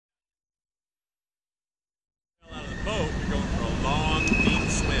boat, you're going for a long, deep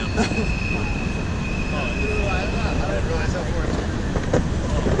swim. I didn't realize how far.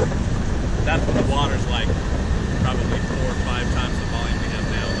 That's what the water's like. Probably 4 or 5 times the volume we have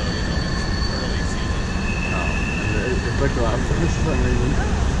now, though. You know, it's early season. Oh, it looked a lot worse for some reason.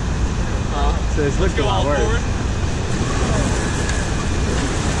 So it's looked a lot worse. Forward.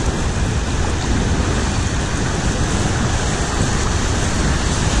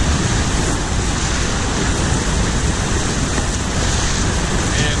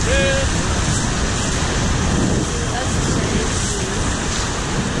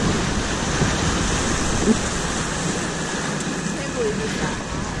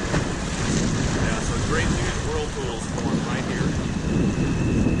 Yeah, so great huge whirlpools form right here.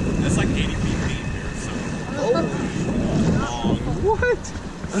 That's like 80 feet deep here, so long. What?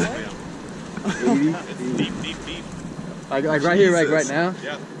 Yeah. 80? It's deep, deep, deep. Like right here, like right now?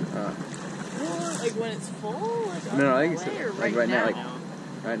 Yeah. Like when it's full? Like No, I think way, so. or Like right now, like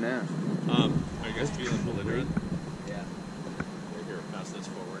right now. Are you guys feeling belligerent? Yeah. Right here, pass this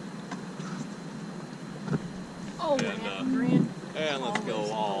forward. Oh, And, man. And let's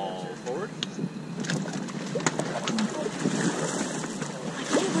go all forward.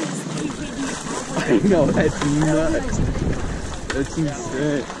 I know, that's nuts. That's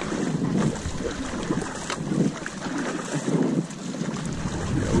insane.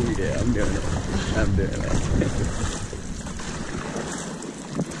 Oh yeah, I'm doing it. I'm doing it.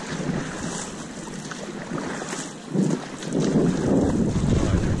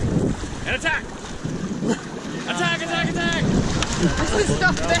 And attack! Attack, attack, attack!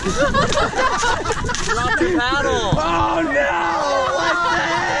 Stop it. Drop the paddle! Oh no! What the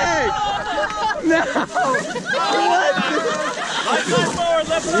heck? No! What? Right side forward,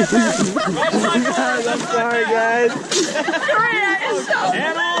 left side forward! Right side forward, I'm left side sorry, guys.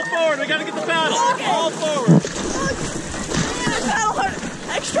 And all forward, we gotta get the paddle! All forward!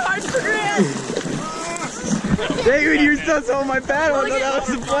 Extra hard for Grant. David, you still saw my paddle. I thought that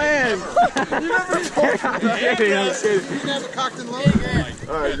was the plan. You never told me that. You never cocked and loaded.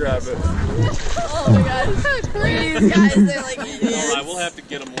 Alright, grab it. Oh my god. These guys, they're like idiots. Alright, we'll have to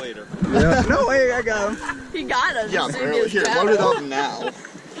get them later. Yeah. No way, I got him. He got us. Yeah, as soon barely. as Here, paddle. load it up now. You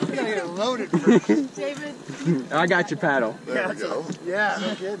gotta get it loaded first. David. I got your paddle. There we go. Yeah,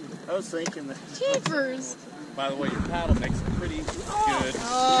 no kidding. I was thinking that. Jeepers. By the way, your paddle makes a pretty good,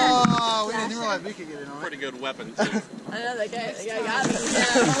 Oh, we didn't realize we could get it on it. pretty good weapon, too. I know that guy got me. Yeah, I don't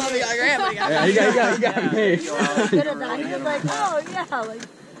know if he got Grant, but he got Yeah, he got me. Could have done. He was like, oh yeah, like.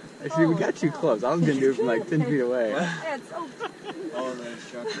 Actually, we got you close. I was gonna do it from like 10 feet away. Yeah, it's so. Oh, the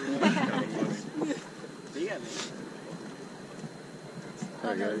instructor. He got me. I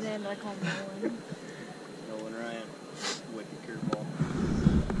don't know his name, but I call him Nolan. Nolan Ryan. Wicked curveball.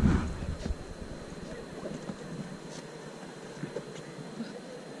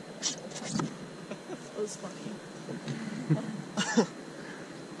 It was funny.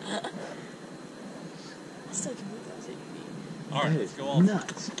 I still can move those ATV. Alright, let's go all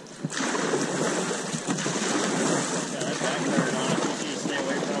Nuts. Yeah, that backfired on it. You stay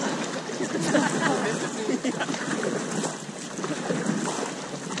away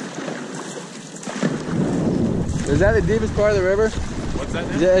Is that the deepest part of the river? What's that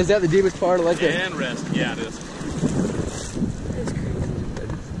now? Is that the deepest part of like the... And rest. Yeah, it is.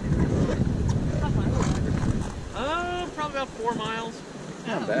 Probably about 4 miles.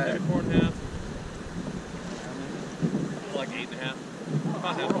 Not bad. Maybe 4.5. Like 8.5.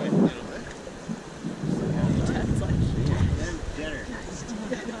 About halfway, you know. That's like, dinner.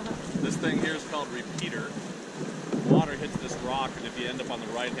 This thing here is called repeater. Water hits this rock, and if you end up on the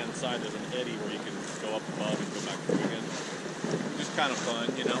right-hand side, there's an eddy where you can go up above and go back through again. Just kind of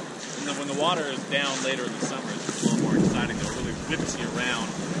fun, you know. And then when the water is down later in the summer, it's a little more exciting. It really whips you around.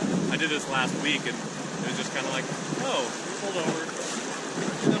 I did this last week, and it was just kind of like, oh, we pulled over,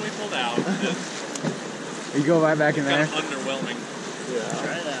 and then we pulled out. You go right back in Kind there. of underwhelming. Yeah.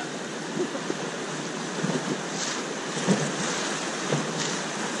 Try that.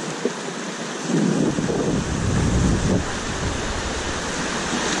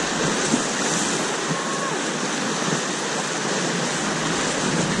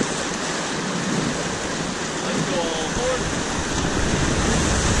 Let's go all forward.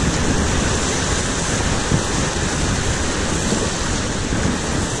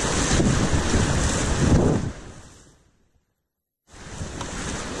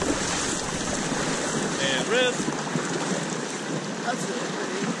 And rest. that's really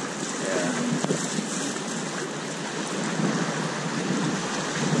pretty. And let's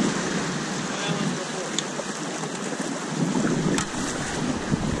go forward.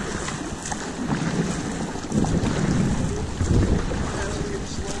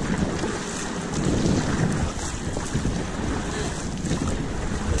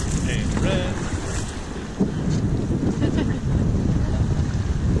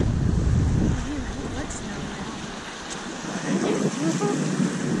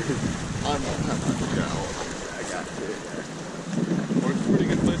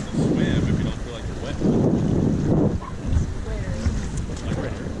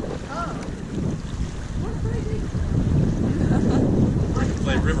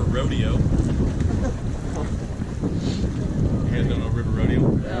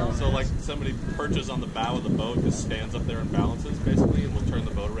 just stands up there and balances, basically, and will turn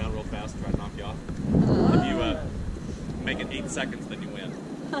the boat around real fast and try to knock you off. If you make it 8 seconds, then you win.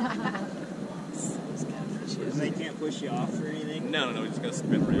 And they can't push you off or anything? No, we just gotta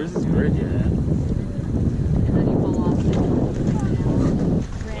spin around. Where's this bridge at? And then you fall off.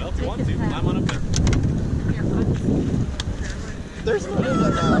 Well, if you want to, climb on up there. There's one in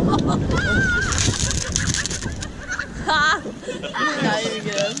there now. Not even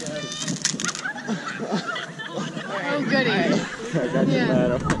good. Oh, goody. I got you,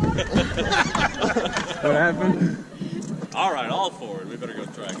 madam. What happened? All right, all forward. We better go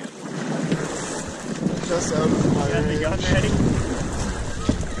try again. Just out of my range.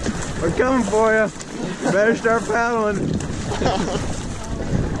 We're coming for you. Better start paddling.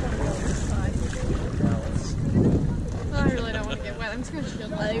 I really don't want to get wet. I'm just going to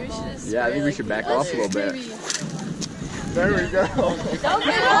chill. I think we should just Yeah, I think we should back off a little bit. There we go. Don't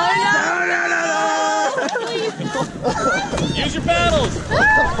get Use your paddles!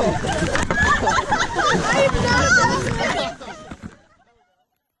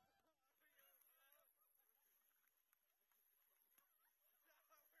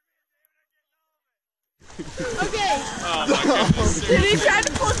 Okay. Oh my goodness. Did he try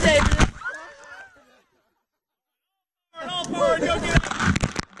to pull David? All forward, go get it!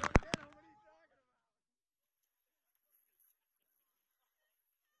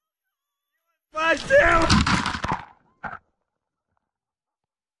 Watch down!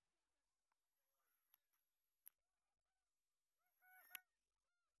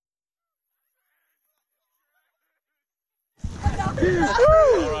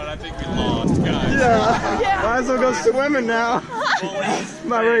 Alright, I think we lost, guys. Yeah. Might as well go swimming now. I'm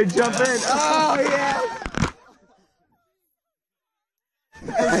about ready to jump in. Oh, yeah.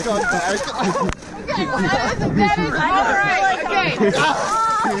 It's gone back. Okay, that is alright. Okay.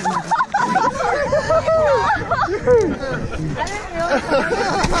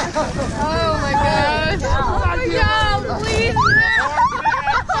 Oh my gosh. Oh my god, please.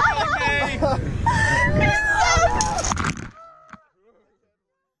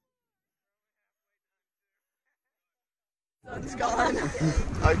 Sun's gone.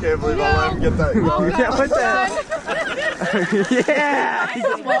 I can't believe I let him get that going. Yeah, what the? Yeah! He's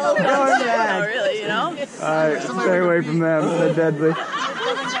going back. Really, you know? Alright, stay away from them. They're deadly.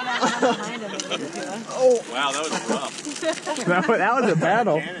 Wow, that was rough. That was a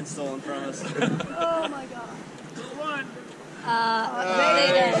battle. Cannon stolen from us. Oh my god.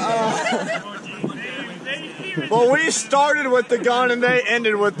 Well, we started with the gun and they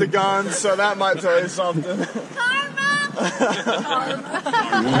ended with the gun, so that might tell you something.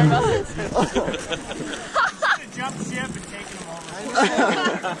 Jump ship and taking them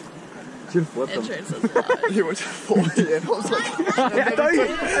over. Should flip them. Insurance is a lot. He went to full in. I was like, I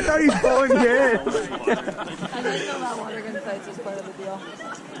thought he was pulling you in. I didn't know that water gun fights was part of the deal.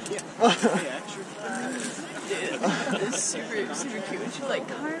 Dude, it's super cute. She's like,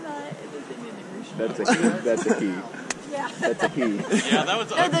 Karma is in English. That's a key. That's a key. Yeah. That's a key. Yeah, that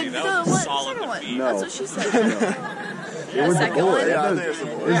was ugly. That was a solid defeat. No. That's what she said. It was the second boy. one? It yeah, I was think it's the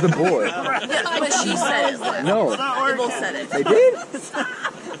boy. it was the boy. Yeah, but she said it. No. They both said it. They did?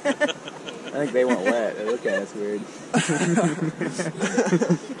 I think they went wet. They look at us weird. He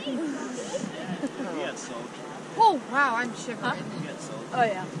got soaked. Oh, wow, I'm shivering. He got soaked. Oh,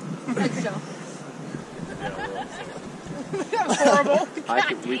 yeah. Like so. That was horrible.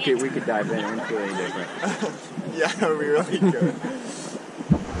 We could dive in. It wouldn't feel any different. yeah, we really could.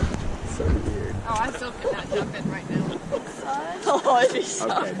 So weird. Oh, I still could not jump in right now. Oh, it'd be so.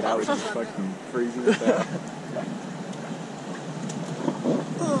 Okay, now we just fucking freezing us out.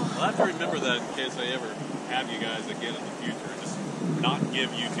 I'll have to remember that in case I ever have you guys again in the future. Just not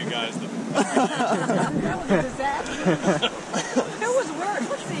give you two guys the... It was worse.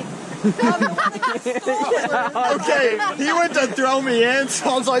 Let's see. Okay, he went to throw me in, so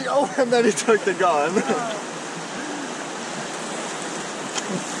I was like, oh, and then he took the gun.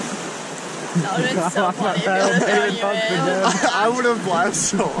 That would have been so funny if he would have thrown you in. I would have laughed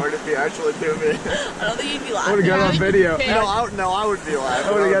so hard if he actually threw me. I don't think you'd be I laughing. would have got it on video. No, I would be laughing.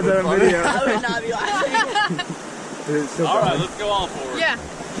 I would have got that on video. I would not be laughing. It's so Alright, bad. let's go all forward. Yeah.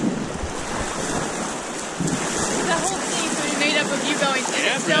 The whole thing could be made up of you going, and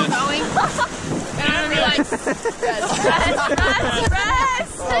it's still going. And I'm gonna be like, rest.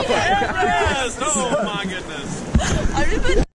 Yes! Oh my goodness. I've just been